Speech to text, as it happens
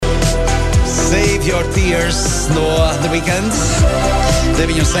Save Your Tears no The Weekend.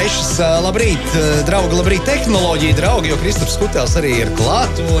 9:06. Labrīt, draugi, labrīt, tehnoloģiju draugi, jo Kristaps Kutels arī ir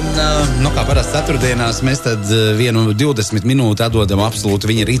klāt. Un, kā parasti ceturtdienās, mēs tad vienu 20 minūti atdodam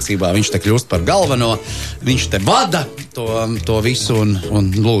absolūti viņa rīcībā. Viņš te kļūst par galveno, viņš te vada to visu un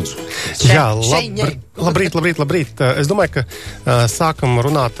lūdzu. Jā, labrīt. Es domāju, ka sākam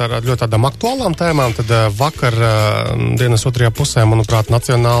runāt ar ļoti tādām aktuālām tēmām. Tad vakar dienas otrajā pusē, manuprāt,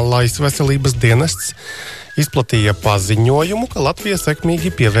 Nacionālais veselības dienests izplatīja paziņojumu, ka Latvija sekmīgi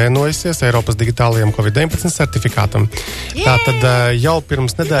pievienojusies Eiropas digitālajiem COVID-19 certifikātam. Tātad jau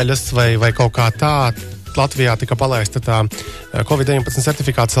pirms nedēļas vai kaut kā tā Latvijā tika palaista tā COVID-19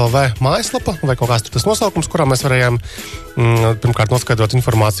 certifikāts LV mājaslapa vai kaut kāds tur tas nosaukums, kurā mēs varējām pirmkārt noskaidrot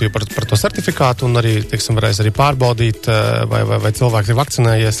informāciju par to certifikātu un arī, teiksim, varēs arī pārbaudīt, vai cilvēks ir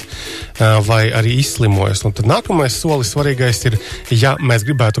vakcinējies vai arī izslimojis. Un tad nākamais solis svarīgais ir, ja mēs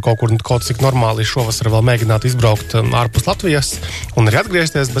gribētu kaut cik normāli šovasar vēl mēģināt izbraukt ārpus Latvijas un arī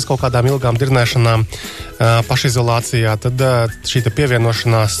atgriezties bez kaut kādām ilgām dirnēšanām pašizolācijā, tad šī te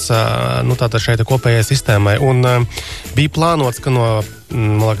pievienošanās, tātad šeit kopējai sistēmai. Un bija plānots, ka man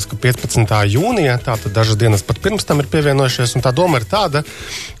liekas, ka 15. jūnija, tātad dažas dienas pat pirms tam ir pievienojušies, un tā doma ir tāda,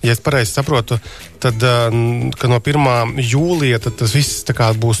 ja es pareizi saprotu, tad, ka no 1. jūlija tad tas viss tā kā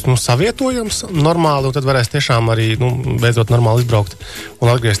būs, savietojams normāli, un tad varēs tiešām arī, beidzot normāli izbraukt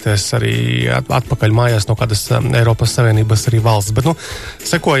un atgriezties arī atpakaļ mājās no kādas Eiropas Savienības arī valsts. Bet,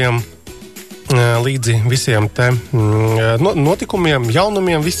 sekojam līdzi visiem te notikumiem,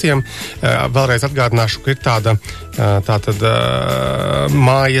 jaunumiem visiem. Vēlreiz atgādināšu, ka ir tātad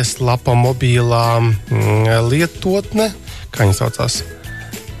mājaslapa mobīlā lietotne, kā viņa saucās?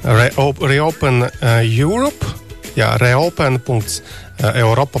 Reopen Europe,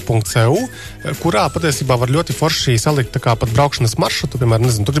 reopen.europa.eu, kurā patiesībā var ļoti forši salikt tā kā pat braukšanas maršrutu,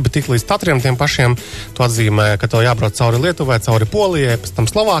 piemēram, tu gribi tikt līdz Tatriem tiem pašiem, tu atzīmē, ka tev jābrauc cauri Lietuvai, cauri Polijai, pēc tam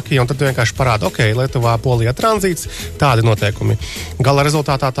Slovākijai, un tad tu vienkārši parāda, Lietuvā, Polijā tranzīts, tādi noteikumi. Gala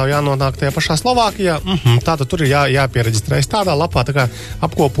rezultātā tev jānonāk tajā pašā Slovākijā, tātad tur ir jāpiereģistrējas tādā lapā, tā kā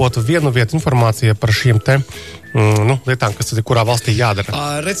apkopot vienu vietu informāciju par šīm te lietām, kas ir kurā valstī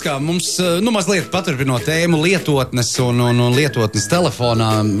jādara. Redz, kā mums, mazliet paturpinot tēmu lietotnes un lietotnes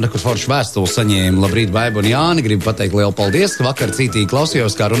telefonā, kur forši vēstuli saņēma. Labrīt, Baiba un Jāni, gribu pateikt lielu paldies, ka vakar cītīgi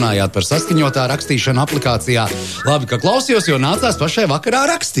klausījos, kā runājāt par saskaņotā rakstīšanu aplikācijā. Labi, ka klausījos, jo nācās pašai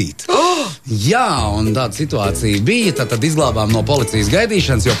vakarā rakstīt. Jā, un tāda situācija bija, tad izglābām no policijas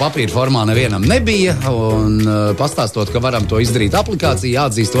gaidīšanas, jo papīra formā nevienam nebija, un pastāstot, ka varam to izdarīt aplikācijā,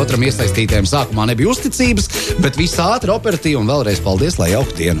 jāatzīst otram iesaistītēm sākumā nebija uzticības, bet viss ātri, operatīvi, un vēlreiz paldies, lai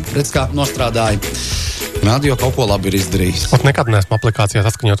jauku dienu. Redz, kā nostrādāja. Radio kaut ko labi ir izdarījis. Ot nekad neesmu aplikācijā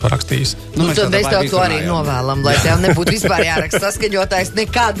saskaņot rakstījis. Tad mēs tev to arī novēlam, lai tev nebūtu vispār jāraksta saskaņotājs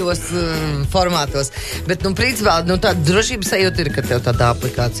nekādos formātos. Bet, principā, tāda drošības sajūta ir, ka tev tādā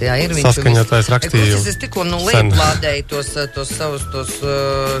aplikācijā ir. Saskaņotājs rakstīju. Es tikko lejuplādēju tos savus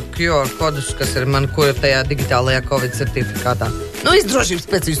QR kodus, kas ir man kur tajā digitālajā Covid certifikātā. Izdrošības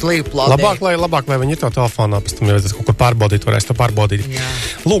pēc visu lejuplādēju. Labāk, lai viņi ir to telefonā, pēc tam jau kaut kur pārbaudīt, varēs to pārbaudīt. Jā.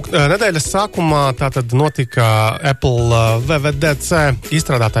 Lūk, nedēļas sākumā tātad notika Apple VVDC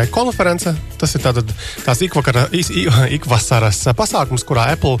izstrādātāja konference. Tas ir tās ikvasaras pasākums, kurā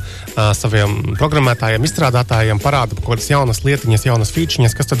Apple saviem programmētājiem, izstrādātājiem parāda kaut kādas jaunas lietiņas, jaunas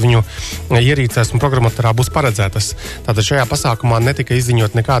featureņas, kas tad viņu ierīcēs un programmatūrā būs paredzētas. Tātad šajā pasākumā netika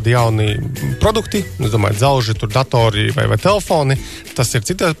izziņot nekādi jauni produkti, es domāju, dzelži, datori vai telefoni. Tas ir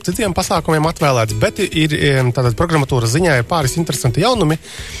citiem pasākumiem atvēlēts, bet ir tātad programmatūras ziņā ir pāris interesanti jaunumi,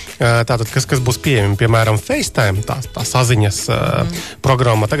 tātad, kas būs pieejami, piemēram, FaceTime, tā saziņas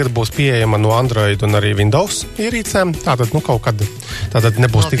programma tagad būs pieejama no Android un arī Windows ierīcēm, tātad, kaut kad, tātad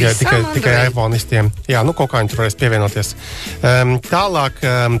nebūs tikai iPhoneistiem. Jā, kaut kā viņi tur varēs pievienoties. Tālāk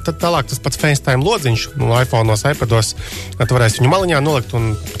tas pats FaceTime lodziņš, iPhone'os, iPados, tu varēsi viņu maliņā nolikt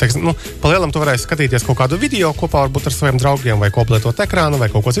un, pa lielam tu varēsi skatīties kaut kādu video kopā varbūt ar saviem draugiem vai koplietot ekrānu vai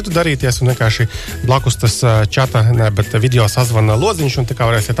kaut ko citu darīties un vienkārši blakus tas bet video sazvana lodziņš un tā kā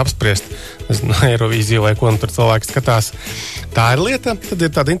varēsiet apspriest Eirovīziju vai ko tur cilvēki skatās. Tā ir lieta. Tad ir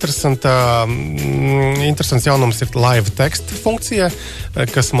tāda interesants jaunums ir live text funkcija,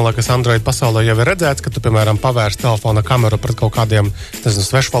 kas, man liekas, Android pasaulē jau ir redzēts, ka tu, piemēram, pavērs telefona kameru pret kaut kādiem,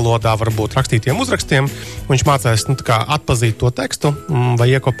 svešvalodā varbūt rakstītiem uzrakstiem. Viņš mācās, atpazīt to tekstu vai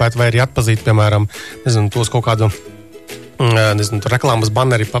iekopēt vai arī atpazīt, piemēram, tos kaut kādu reklāmas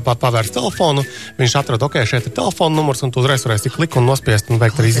banneri pavērst telefonu, viņš atrod, šeit ir telefona numurs, un tu uzreiz varēsi klikt un nospiest un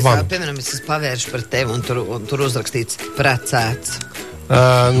veikt arī zvanu. Piemēram, es pavēršu par tevi, un tur uzrakstīts precēts.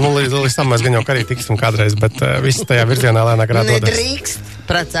 Līdz tam mēs gan jau arī tiksim kādreiz, bet viss tajā virzienā lēnāk dodas. Nedrīkst.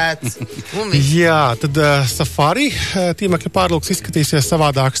 Precēts. Jā, tad Safari tīmekļa pārlūks izskatīsies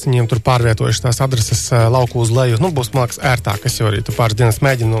savādāks. Viņiem tur pārvietojuši tās adreses lauku uz leju. Būs, man liekas, ērtāk. Es jau arī tu pāris dienas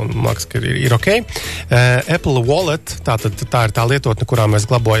mēģinu, un man liekas, ka ir ok. Apple Wallet, tā ir tā lietotne, kurā mēs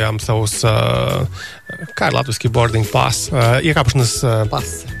glabājām savus, kā ir latviski boarding pass, iekāpšanas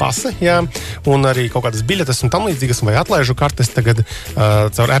pase, jā, un arī kaut kādas biļetes un tam līdzīgas, vai atlaižu kartes tagad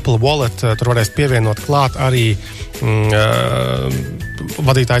caur Apple Wallet tur varēs pievienot klāt arī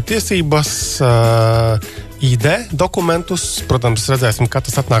vadītāju tiesības, ID dokumentus. Protams, redzēsim, kā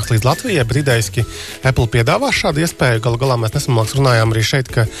tas atnāks līdz Latvijai, bet idejiski Apple piedāvā šādu iespēju. Galu galā mēs nesamāks runājām arī šeit,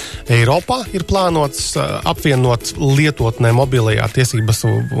 ka Eiropā ir plānots apvienot lietotnē mobilajā tiesības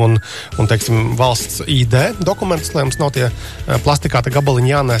un teiksim, valsts ID dokumentus, lai mums nav tie plastikāta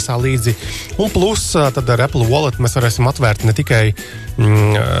gabaliņi jānēsā līdzi. Un plus, tad ar Apple Wallet mēs varēsim atvērt ne tikai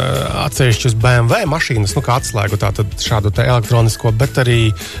atsevišķus BMW mašīnas, kā atslēgu tātad šādu te elektronisko, bet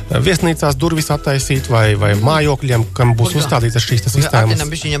arī viesnīcās durvis attaisīt vai mājokļiem, kam būs uzstādītas šīs sistēmas.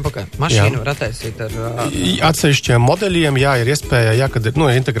 Attienam bišķiņam pakaļ. Mašīnu var attaisīt ar... Atsevišķiem modeļiem, jā, ir iespēja, kad ir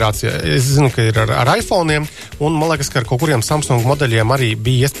integrācija. Es zinu, ka ir ar iPhone'iem, un man liekas, ka ar kaut kuriem Samsung modeļiem arī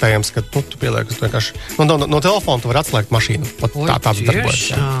bija iespējams, ka tu pieliek, vienkārši no telefona tu var atslēgt mašīnu. Tāds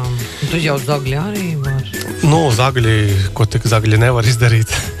darbojas. Tu jau zagļi arī var. Zagļi, ko tik zagļi nevar izdarīt.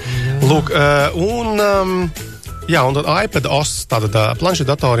 Lūk, un iPad OS, tātad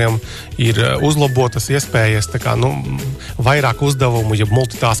planšetdatoriem ir uzlabotas iespējas, vairāk uzdevumu, ja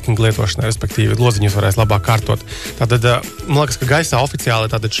multitasking lietošanai, respektīvi loziņus varēs labāk kārtot. Tātad, man liekas, ka gaisā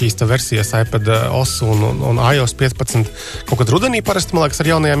oficiāli tātad šīs versijas iPad OS un iOS 15 kaut kad rudenī parasti, man liekas,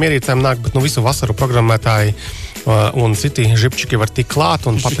 ar jaunajām ierīcēm nāk, bet visu vasaru programmētāji un citi žipčiki var tik klāt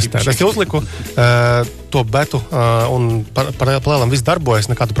un patestēt. Es uzliku to betu un paralēlam viss darbojas,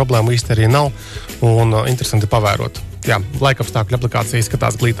 nekādu problēmu īsti arī nav un interesanti pavērot. Jā, laikapstākļu aplikācija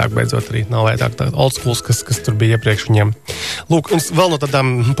izskatās glītāk beidzot arī. Nav vajag old schools, kas tur bija iepriekš viņiem. Lūk, un vēl no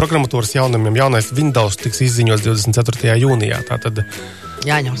tādām programmatūras jaunumiem. Jaunais Windows tiks izziņots 24. jūnijā. Tātad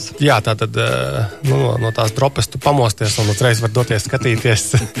jāņems. Jā, tātad no tās dropes tu pamosties un uzreiz var doties skatīties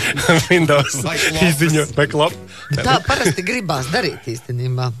Windows izziņot vai klop. Tā parasti gribās darīt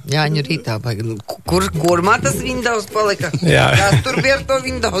īstenībā. Jāņu rītā. Kur man tas Windows palika? Jā. Kas tur bija ar to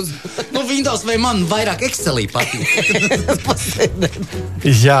Windows? Windows vai man vairāk Excelī patīk.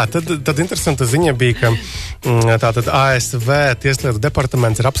 Jā, tad interesanta ziņa bija, ka tātad ASV Tieslietu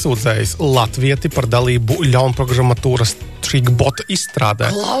departaments ir apsūdzējis latvieti par dalību ļaunprogrammatūras trickbota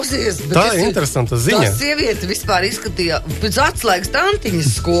izstrādē. Klausies, tā ir interesanta ziņa. Tā sieviete vispār izskatīja pēc atslēgas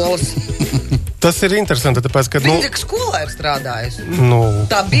tantiņas skolas. Tas ir interesanti, tāpēc, ka... Viņa skolā ir strādājusi.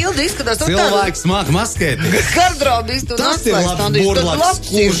 Tā bilde izskatās... Cilvēks māk maskēt. Gardrobis tu tas ir labs burlaks,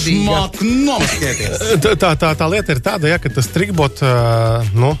 kurš māk nomaskēties. Tā lieta ir tāda, ka tas trickbot,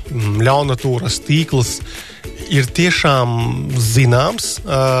 ļaunatūras tīkls ir tiešām zināms,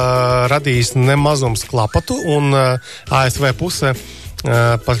 radījis nemazums klapatu, un ASV puse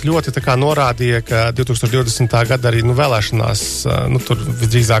pat ļoti norādīja, ka 2020. gada arī vēlēšanās tur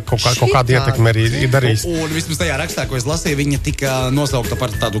visdrīzāk kaut kādu ietekmi arī ir darījis. Un vismaz tajā rakstā, ko es lasīju, viņa tika nosaukta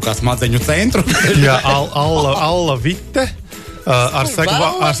par tādu kā smadzeņu centru. Jā, Alla Vite. Ar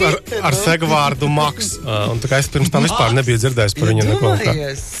segvārdu Maks. Un tā kā es pirms tam vispār nebiju dzirdējis par viņu neko.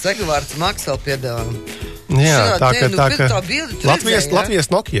 Segvārds Maks vēl piedāvā. Jā, tā ka Latvijas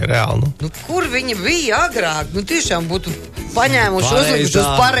Nokia reāli. Kur viņa bija agrāk? Tiešām būtu paņēmuši uzlikuši uz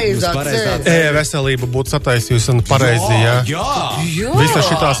pareizā ceļa. E-veselība būtu sataisījusi un pareizi, jā. Visas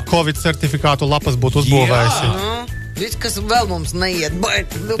šitās Covid certifikātu lapas būtu uzbūvējusi. Viss, kas vēl mums neiet,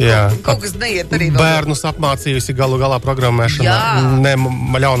 bet kaut kas neiet arī vēl. Bērnus apmācījusi galu galā programmēšanā, ne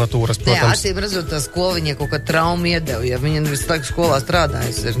ļaunatūras, protams. Jā, acīm redzot, tā skola viņai kaut kā traumu iedeva, ja viņa visu laiku skolā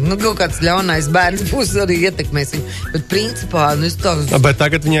strādājusi. Kaut kāds ļaunais bērns būs arī ietekmēs viņu, bet principā, es tā... Bet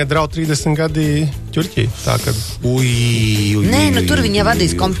tagad viņai draud 30 gadi ķurķī, tā kad... Nē, tur viņa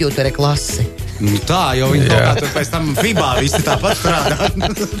vadīs kompjūtere klasi. Tā, jo viņi kaut kā tur pēc tam FIBā visi tāpat strādā.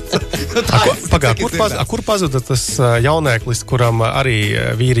 Kur pazuda tas jaunēklis, kuram arī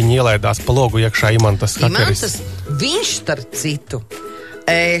vīriņi ielaidās pa logu iekšā Imantas hakeris? Viņš starp citu.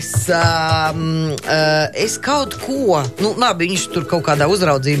 Es kaut ko, labi, viņš tur kaut kādā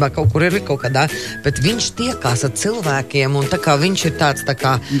uzraudzībā, kaut kur ir kaut kādā, bet viņš tiekās ar cilvēkiem, un tā kā viņš ir tāds tā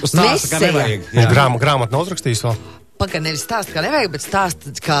kā mesija. Grāmatu nav uzrakstījis vēl? Pagaid, nevis stāst, kā nevajag, bet stāst,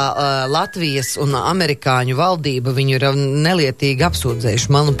 kā Latvijas un amerikāņu valdība viņu ir nelietīgi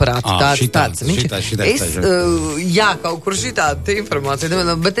apsūdzējuši. Manuprāt, tāds. Jā, kaut kur šitā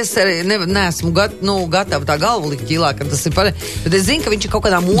informācija, bet es arī neesmu gatava tā galvu likt ķīlā, ka tas ir bet es zinu, ka viņš ir kaut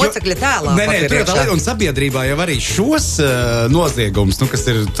kādā mocekļa tēlā. Nē, un sabiedrībā jau arī šos noziegums, kas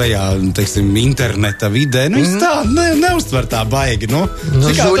ir tajā, teiksim, interneta vidē, tā neuztver tā baigi,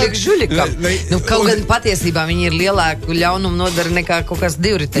 žuļikam. Kaut gan patiesībā viņi ir lielāku ļaunumu nodara nekā kaut kāds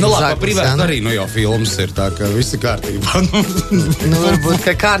divriteņu zaglis. Labi, privāti arī, jau films ir tā, ka visi kārtībā. Varbūt,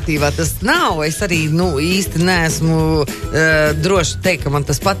 ka kārtībā tas nav. Es arī, īsti neesmu droši teikt, ka man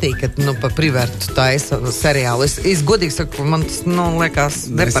tas patīk, ka, pa privātu taisa seriālu. Es godīgi saku, man tas, liekas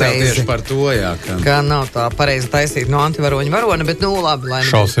nepareizi. Tieši par to, jā. Ka nav tā pareizi taisīt no antivaroņa varona, bet, labi, lai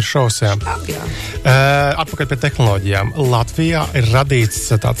šaus ir šaus, jā. Atpakaļ pie tehnoloģijām. Latvijā ir radīts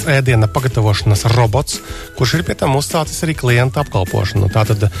tāds ēdiena pagatavošanas robots, kurš ir pie tam uzsācis arī klienta apkalpošanu.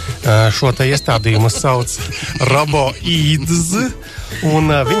 Tātad šo te iestādījumu sauc RoboEats, un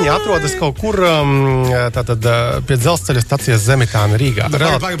viņi atrodas kaut kur tātad pie dzelzceļa stacijas Zemitāna Rīgā. Ko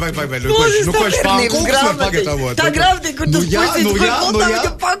viņš pankūks var pagatavot? Tā grāmatī, kur tas puisīts, kur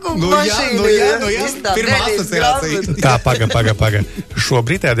multāviņa pankūku mašīna. Pirmā asociācija. Tā, paga.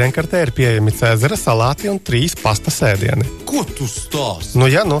 Šobrīd ēdienkartē ir pieejami Cēzara salāti un 3 pastas ēdieni. Ko tu stāsti?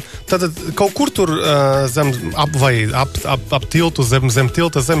 Tad kaut kur tur ap tiltu, zem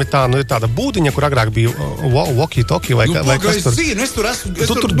tilta Zemitāna ir tāda būdiņa, kur agrāk bija walkie-talkie vai kas tur. Es tur esmu.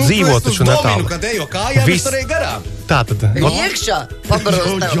 Tur dzīvo taču netālu. Kad eju kājām, es arī garām. Tātad. Iekšā, pabaros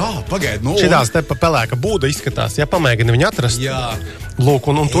tev. Jā, pagaid. Šitās te pa pelēka būda izskatās, pamēģina viņu atrast. Jā. Lūk,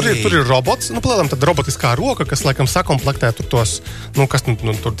 un tur ir robots, plēlam tad robotiskā roka, kas laikam sakomplektē tur tos, kas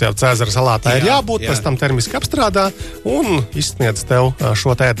tur tie Cēzara salātā ir jābūt, pēc tam termiski apstrādā un izsniedz tev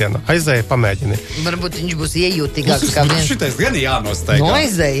šo ēdienu. Aizēja, pamēģini. Varbūt viņš būs iejūtīgāks kā viens. Šitais gan jānosteigā.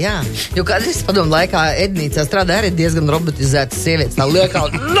 Aizēja, jā. Jo kādreiz padomu laikā Ednīcā strādā arī diezgan robotizētas sievietes. Tā liekā,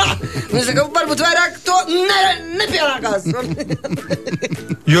 viņš saka, varbūt vairāk to nepienākās.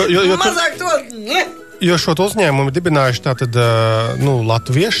 Mazāk to, Jo šo uzņēmumu dibinājuši tātad,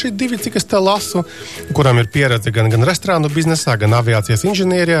 latvieši 2, cik es te lasu, kuram ir pieredze gan restorānu biznesā, gan aviācijas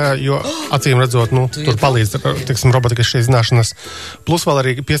inženierijā, jo acīm redzot, tur palīdz, robotikas šīs zināšanas. Plus vēl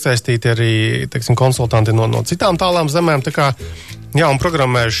arī piesaistīti arī, konsultanti no citām tālām zemēm, tā kā, jā, un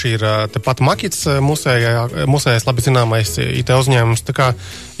programmējuši ir tepat Makits, mūsējais labi zināmais IT uzņēmums, tā kā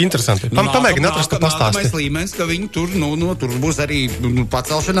interesanti. Pamēģini atrast, pastāsti. Līmenis, ka viņi tur, tur būs arī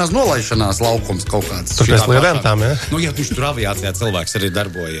pacelšanās, nolaišanās laukums kaut kāds. Tur pēc lietām, jā? Ja viņš tur aviācijā cilvēks arī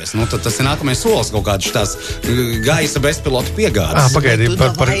darbojies, tad tas ir nākamais solis kaut kāds šitās gaisa bezpilota piegādes. Pagaidi,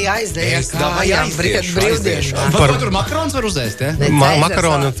 brīvdiešu. Par tur makarons var uzēst, jā?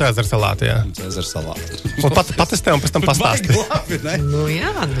 Makaroni un Cēzara salāti, jā. Cēzara salāti. Un patestē un pēc tam pastāsti.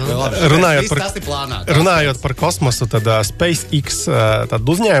 Runājot par kosmosu, tad SpaceX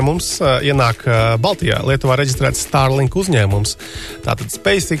uzņēmums ienāk Baltijā. Lietuvā reģistrēts Starlink uzņēmums. Tātad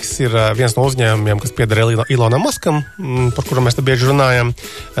SpaceX ir viens no uzņēmumiem, kas pieder Ilonam Maskam, par kuru mēs te bieži runājam.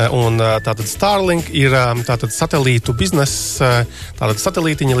 Un tātad Starlink ir tātad satelītu bizness. Tātad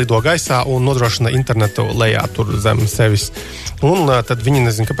satelītiņi lido gaisā un nodrošina internetu lejā tur zem sevis. Un tad viņi,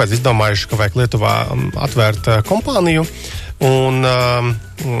 nezinu, kāpēc izdomājuši, ka vajag Lietuvā atvērt kompāniju. Un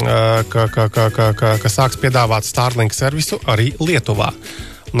ka sāks piedāvāt Starlink servisu arī Lietuvā.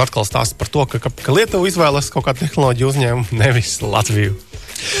 Un atkal stāsts par to, ka Lietuva izvēlas kaut kādu tehnoloģiju uzņēmumu, nevis Latviju.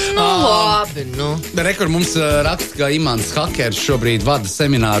 Labi, Rekur mums raksta, ka Imants Hakers šobrīd vada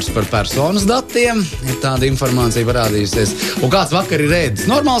seminārus par personas datiem. Ir tāda informācija parādījusies. Un kāds vakar ir ēdis?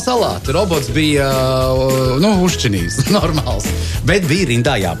 Normāls salāti. Robots bija, uzčinījis. Normāls. Bet bija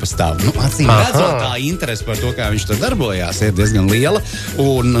rindā jāpastāv. Acīm redzot, tā interese par to, kā viņš tur darbojās, ir diezgan liela.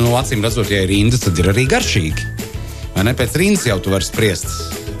 Un, acīm redzot, ja ir rindas, tad ir arī garšīgi. Vai ne? Pēc rindas jau tu vari spriest,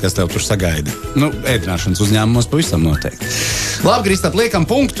 kas tev tur sagaida. Ēdināšanas uzņēmumos pavisam noteikti. Labi, Kristap, liekam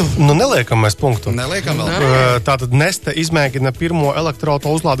punktu. Neliekam mēs punktu. Neliekam vēl. Tātad Neste izmēģina pirmo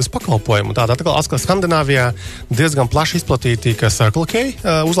elektroauto uzlādes pakalpojumu. Tātad atkal Skandināvijā diezgan plaši izplatīti, ka Circle K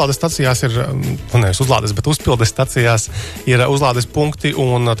uzlādes stacijās ir, nevis uzlādes, bet uzpildes stacijās ir uzlādes punkti,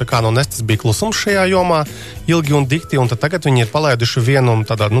 un tā kā no Nestes bija klusums šajā jomā ilgi un dikti, un tad tagad viņi ir palaiduši vienu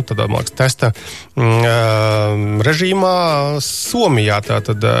tādā, man liekas, testa režīmā Somijā.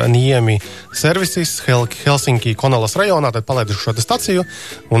 Tātad Niemi servisis Helsinki Konalas rajonā, tad palaiduši šo staciju.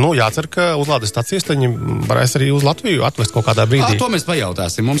 Un, jācer, ka uzlādes stacijas tad viņi varēs arī uz Latviju atvest kaut kādā brīdī. To mēs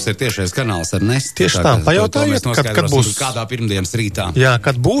pajautāsim. Mums ir tiešais kanāls ar Nesti. Tieši tā, pajautājiet, kad būs. Kādā pirmdienas rītā. Jā,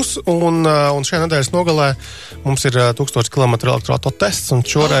 kad būs. Un šajā nedēļas nogalē mums ir 1000 km elektroauto tests, un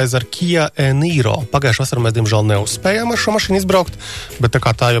šoreiz ar Kia e-Niro. Pagājušā vasarā mēs, diemžēl, neuzspējām ar šo mašīnu izbraukt, bet tā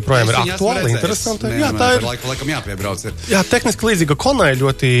kā tā joprojām ir aktuāla, interesanta. Jā, tā ir. Laikam jāpiebrauc ir. Jā, tehniski līdzīga Konai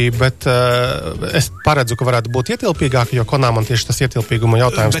ļoti, bet es paredzu, ka varētu būt ietilpīgāka, jo Konā man tieši tas ietilpīguma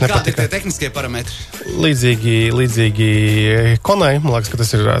jautājums bet nepatika. Bet kādi ir tie tehniskie parametri? Līdzīgi Konai, man liekas, ka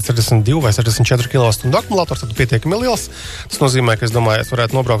tas ir 62 vai 64 kWh akumulators, tad pietiekami liels. Tas nozīmē, ka es domāju, es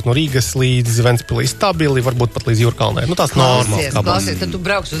varētu nobraukt no Rīgas līdz Ventspilī stabili, varbūt pat līdz Jūrkalnai. Tās normāls. Klausies, tad tu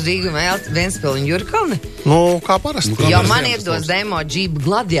brauks uz Rīgu vai Ventspili un Jūrkalni? Kā parasti. Jo man iedos demo Jeep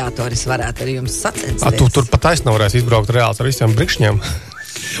gladiatoris varētu ar jums sacensties. Tur pat taisnība varēs izbraukt reāls ar visiem brikšņiem.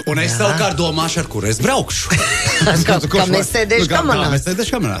 Un es savukārt domāšu, ar kur es braukšu. Kā mēs sēdēšu kamerās. Mēs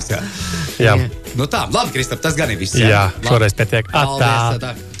sēdēšu kamerās, jā. Jā. Tā, labi, Kristap, tas gan ir viss. Jā, šoreiz pietiek. Paldies,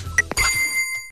 tā.